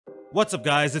What's up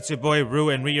guys, it's your boy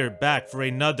Rue and we are back for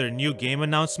another new game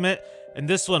announcement. In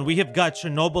this one, we have got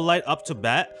Chernobylite up to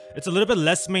bat. It's a little bit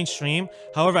less mainstream.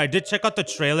 However, I did check out the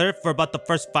trailer for about the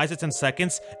first 5 to 10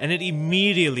 seconds and it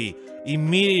immediately,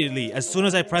 as soon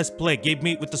as I pressed play, gave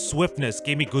me, with the swiftness,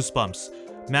 gave me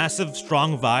goosebumps. Massive,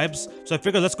 strong vibes. So I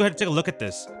figured let's go ahead and take a look at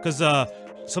this. Because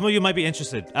some of you might be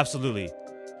interested, absolutely.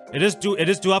 It is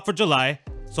due out for July.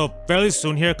 So fairly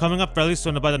soon here, coming up fairly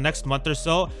soon, about the next month or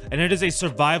so, and it is a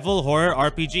survival horror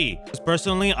RPG. Because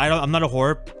personally, I'm not a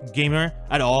horror gamer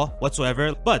at all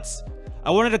whatsoever, but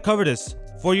I wanted to cover this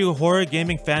for you horror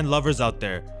gaming fan lovers out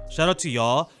there. Shout out to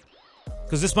y'all,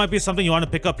 because this might be something you want to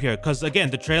pick up here. Because again,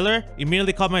 the trailer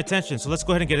immediately caught my attention, so let's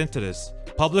go ahead and get into this.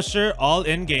 Publisher, All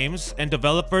In Games, and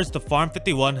developers, The Farm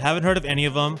 51. Haven't heard of any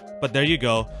of them, but there you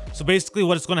go. So basically,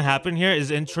 what is going to happen here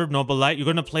is in Chernobylite, you're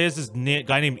going to play as this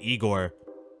guy named Igor.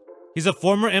 He's a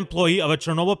former employee of a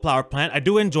Chernobyl power plant. I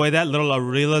do enjoy that little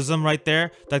realism right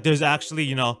there. Like there's actually,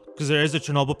 you know, because there is a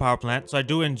Chernobyl power plant. So I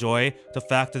do enjoy the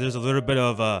fact that there's a little bit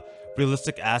of a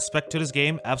realistic aspect to this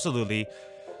game. Absolutely.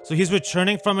 So he's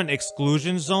returning from an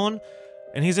exclusion zone.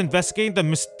 And he's investigating the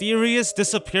mysterious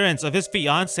disappearance of his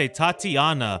fiancée,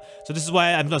 Tatiana. So this is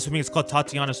why I'm assuming it's called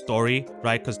Tatiana's Story,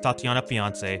 right? Because Tatiana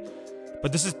fiancé.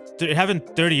 But this is, it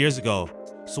happened 30 years ago.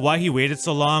 So why he waited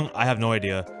so long, I have no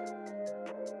idea.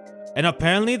 And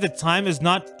apparently the time is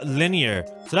not linear,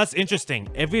 so that's interesting.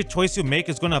 Every choice you make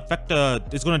is going to affect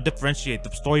is going to differentiate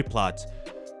the story plot,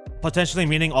 potentially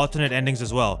meaning alternate endings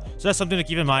as well. So that's something to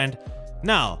keep in mind.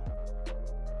 Now,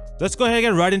 let's go ahead and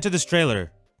get right into this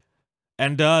trailer,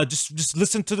 and just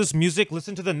listen to this music,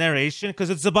 listen to the narration, because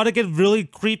it's about to get really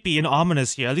creepy and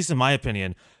ominous here. At least in my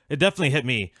opinion, it definitely hit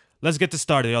me. Let's get this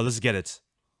started, y'all. Let's get it.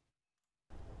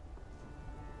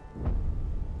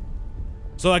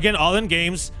 So again, All In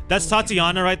Games. That's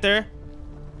Tatiana right there.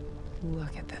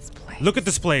 Look at this place. Look at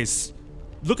this place.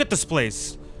 Look at this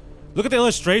place. Look at the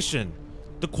illustration.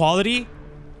 The quality.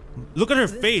 Look at her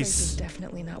face. This is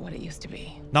definitely not what it used to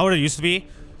be. Not what it used to be.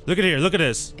 Look at here. Look at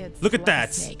this. Look at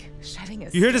that.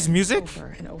 You hear this music?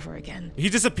 Over and over again. He's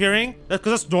disappearing. That's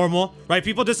because that's normal, right?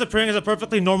 People disappearing is a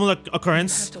perfectly normal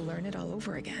occurrence. You have to learn it all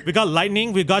over again. We got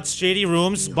lightning. We got shady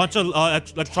rooms. Bunch of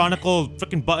electronical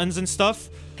freaking buttons and stuff.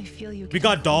 I feel you. We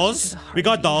got dolls. We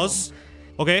got dolls.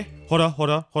 Okay, hold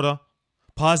on.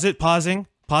 Pause it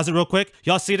real quick.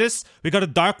 Y'all see this? We got a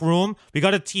dark room. We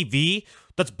got a TV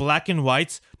that's black and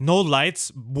white, no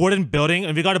lights, wooden building,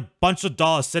 and we got a bunch of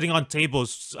dolls sitting on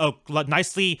tables,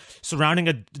 nicely surrounding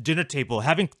a dinner table,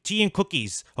 having tea and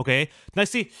cookies. Okay,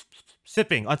 nicely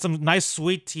sipping on some nice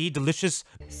sweet tea, delicious.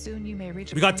 Soon you may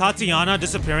reach. We got Tatiana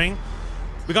disappearing.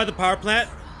 We got the power plant.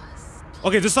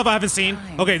 Okay, this stuff I haven't seen.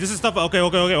 Okay, this is stuff. Okay.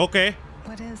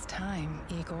 What is time,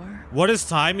 Igor? What is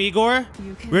time, Igor?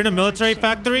 We're in a military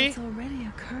factory? It's already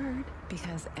occurred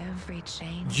because every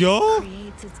change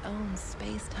creates its own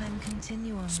space-time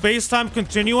continuum. Space-time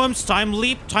continuums, time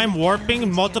leap, time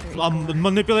warping,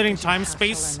 manipulating time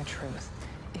space.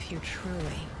 If you truly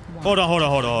want. Hold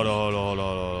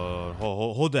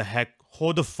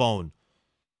the phone.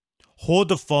 Hold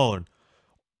the phone.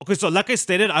 Okay, so like I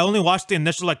stated, I only watched the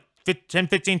initial like 10,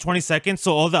 15, 20 seconds,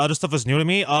 so all the other stuff is new to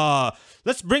me.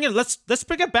 Let's bring it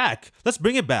back. Let's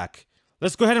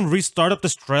go ahead and restart up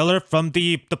this trailer from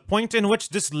the point in which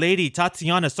this lady,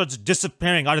 Tatiana, starts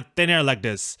disappearing out of thin air like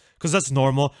this. Because that's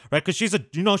normal, right? Because she's a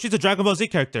Dragon Ball Z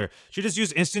character. She just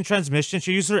used instant transmission,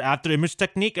 she used her after image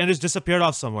technique, and just disappeared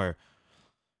off somewhere.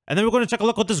 And then we're going to take a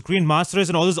look at this green monster is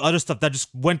and all this other stuff that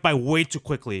just went by way too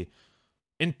quickly.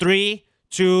 In 3,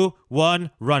 2,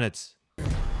 1, run it.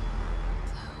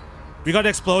 We got an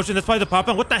explosion. That's probably the power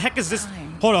plant. What the heck is this?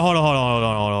 Hold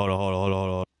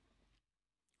on.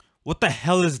 What the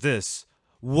hell is this?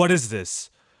 What is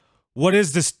this? What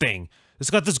is this thing?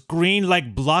 It's got this green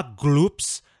like block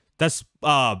gloops that's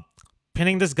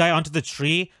pinning this guy onto the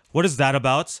tree. What is that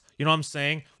about? You know what I'm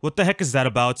saying? What the heck is that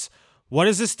about? What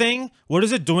is this thing? What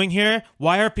is it doing here?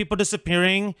 Why are people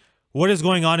disappearing? What is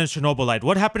going on in Chernobylite?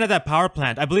 What happened at that power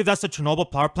plant? I believe that's the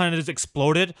Chernobyl power plant. It has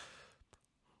exploded.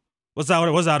 What's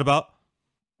that about?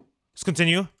 Let's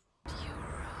continue.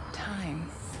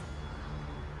 Time.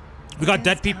 We got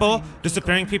dead people,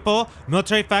 disappearing people,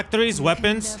 military factories,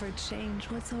 weapons. Never change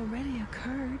what's already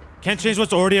occurred. Can't change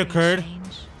what's already occurred.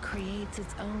 Change creates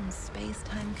its own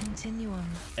space-time continuum.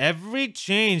 Every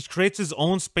change creates its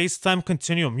own space-time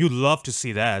continuum. You'd love to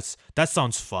see that. That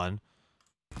sounds fun.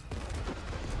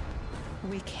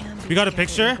 We got a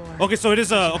picture. Okay, so it is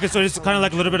kind of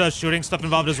like a little bit of shooting stuff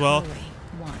involved as well.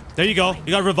 There you go.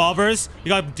 You got revolvers. You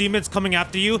got demons coming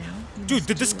after you. Dude,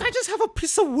 did this guy just have a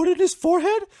piece of wood in his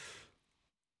forehead?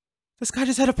 This guy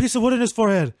just had a piece of wood in his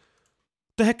forehead.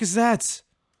 The heck is that?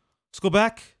 Let's go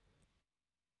back.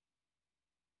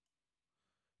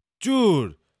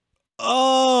 Dude.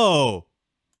 Oh.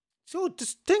 Dude,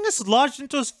 this thing is lodged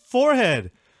into his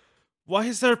forehead. Why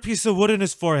is there a piece of wood in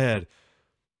his forehead?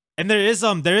 And there is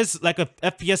like a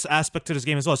FPS aspect to this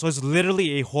game as well. So it's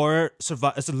literally a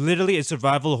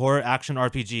survival horror action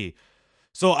RPG.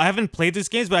 So I haven't played these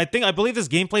games, but I believe this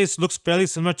gameplay looks fairly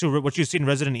similar to what you see in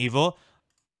Resident Evil.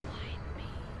 Now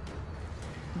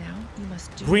you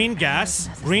must do Green gas.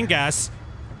 Green gas.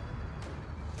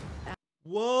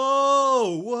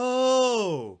 Whoa!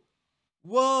 Whoa!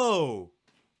 Whoa!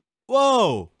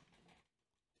 Whoa!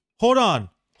 Hold on.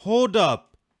 Hold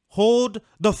up. Hold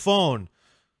the phone.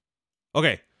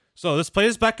 Okay, so let's play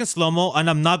this back in slow-mo, and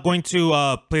I'm not going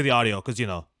to play the audio, because, you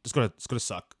know, it's gonna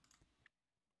suck.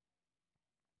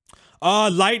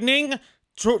 Lightning,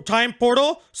 time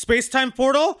portal, space-time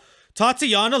portal,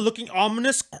 Tatiana looking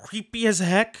ominous, creepy as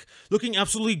heck, looking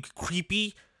absolutely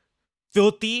creepy,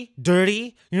 filthy,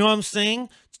 dirty, you know what I'm saying?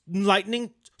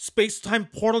 Lightning, space-time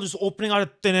portal just opening out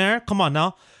of thin air. Come on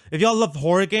now. If y'all love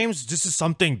horror games, this is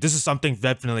something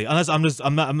definitely. Unless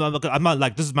I'm not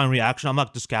like, this is my reaction. I'm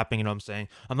not just capping, you know what I'm saying?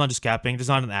 I'm not just capping. This is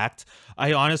not an act.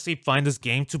 I honestly find this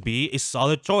game to be a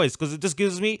solid choice because it just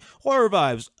gives me horror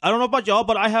vibes. I don't know about y'all,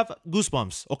 but I have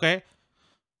goosebumps, okay?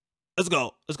 Let's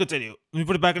go. Let's continue. Let me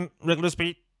put it back in regular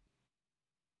speed.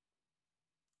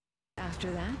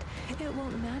 After that, it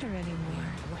won't matter anymore.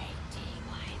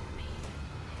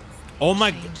 Oh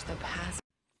my god.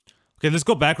 Okay, let's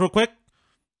go back real quick.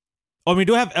 Oh, we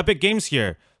do have Epic Games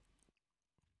here.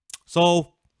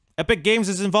 So, Epic Games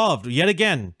is involved yet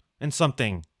again in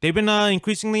something. They've been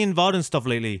increasingly involved in stuff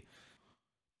lately.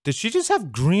 Did she just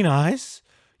have green eyes?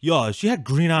 Yo, she had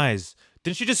green eyes.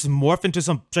 Didn't she just morph into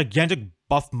some gigantic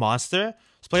buff monster?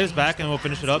 Let's play this back and we'll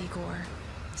finish it up.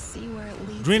 See where it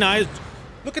leads. Green eyes.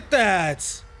 Look at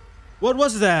that. What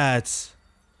was that?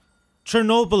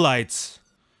 Chernobylite.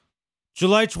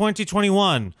 July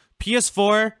 2021.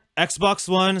 PS4, Xbox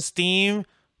One, Steam,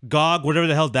 GOG, whatever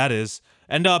the hell that is.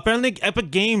 And apparently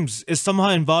Epic Games is somehow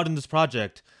involved in this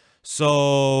project.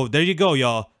 So there you go,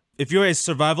 y'all. If you're a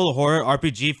survival horror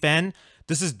RPG fan,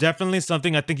 this is definitely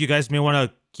something I think you guys may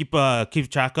want to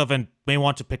keep track of and may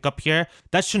want to pick up here.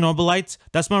 That's Chernobylite.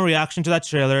 That's my reaction to that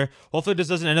trailer. Hopefully this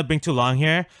doesn't end up being too long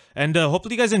here. And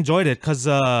hopefully you guys enjoyed it, because,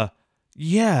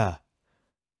 yeah.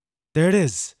 There it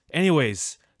is.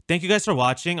 Anyways, thank you guys for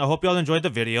watching. I hope you all enjoyed the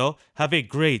video. Have a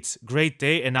great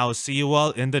day, and I will see you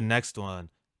all in the next one.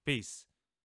 Peace.